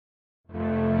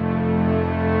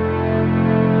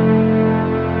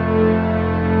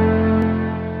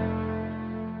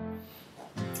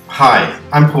Hi,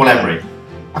 I'm Paul Emery.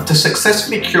 After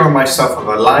successfully curing myself of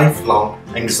a lifelong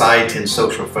anxiety and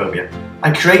social phobia,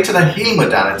 I created a healing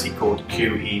modality called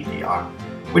QEPR,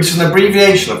 which is an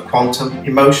abbreviation of quantum,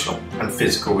 emotional and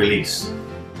physical release.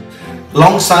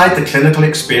 Alongside the clinical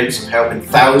experience of helping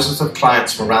thousands of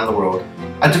clients from around the world,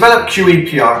 I developed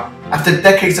QEPR after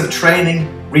decades of training,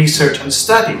 research and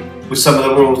study with some of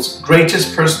the world's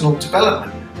greatest personal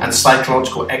development and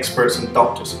psychological experts and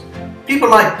doctors. People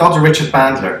like Dr. Richard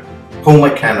Bandler, Paul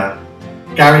McKenna,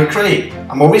 Gary Craig,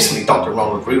 and more recently Dr.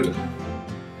 Ronald Rudin.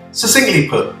 Succinctly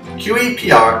put,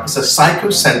 QEPR is a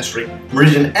psychosensory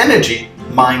meridian energy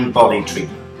mind-body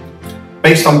treatment.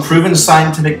 Based on proven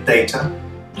scientific data,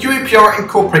 QEPR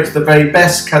incorporates the very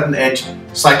best cutting-edge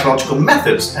psychological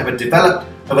methods ever developed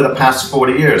over the past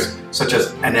 40 years, such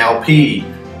as NLP,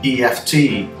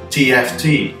 EFT,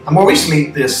 TFT, and more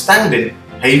recently the astounding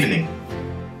havening.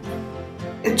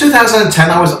 In 2010,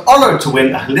 I was honoured to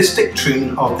win a Holistic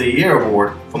Treatment of the Year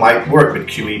award for my work with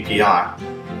QEPR.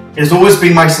 It has always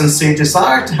been my sincere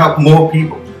desire to help more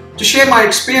people, to share my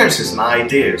experiences and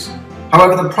ideas.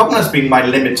 However, the problem has been my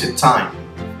limited time.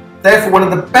 Therefore, one of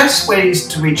the best ways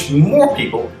to reach more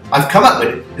people I've come up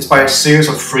with is by a series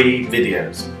of free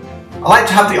videos. I like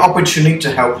to have the opportunity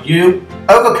to help you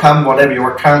overcome whatever you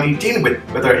are currently dealing with,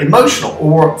 whether emotional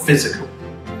or physical.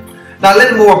 Now, a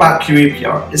little more about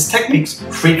QEPR. Its techniques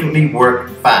frequently work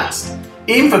fast,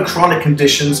 even for chronic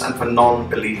conditions and for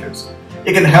non-believers.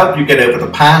 It can help you get over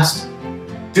the past,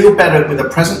 do better with the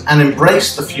present and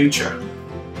embrace the future.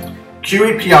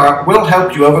 QEPR will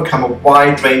help you overcome a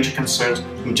wide range of concerns,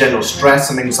 from general stress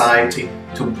and anxiety,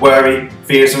 to worry,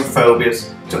 fears and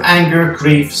phobias, to anger,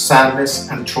 grief, sadness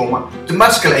and trauma, to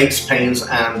muscular aches, pains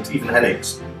and even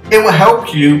headaches. It will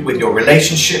help you with your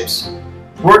relationships,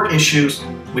 work issues,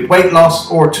 with weight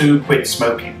loss or to quit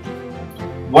smoking.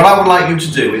 What I would like you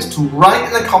to do is to write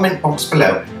in the comment box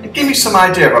below and give me some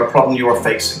idea of a problem you are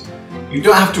facing. You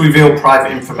don't have to reveal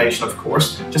private information, of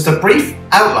course, just a brief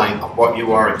outline of what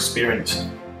you are experiencing.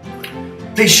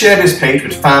 Please share this page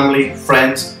with family,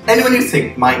 friends, anyone you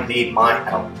think might need my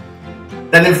help.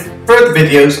 Then in further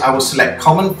videos I will select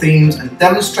common themes and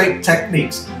demonstrate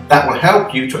techniques that will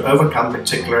help you to overcome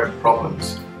particular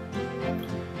problems.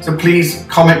 So please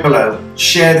comment below,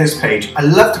 share this page. I'd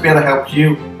love to be able to help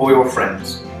you or your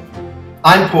friends.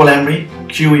 I'm Paul Emery,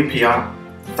 QEPR.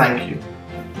 Thank you.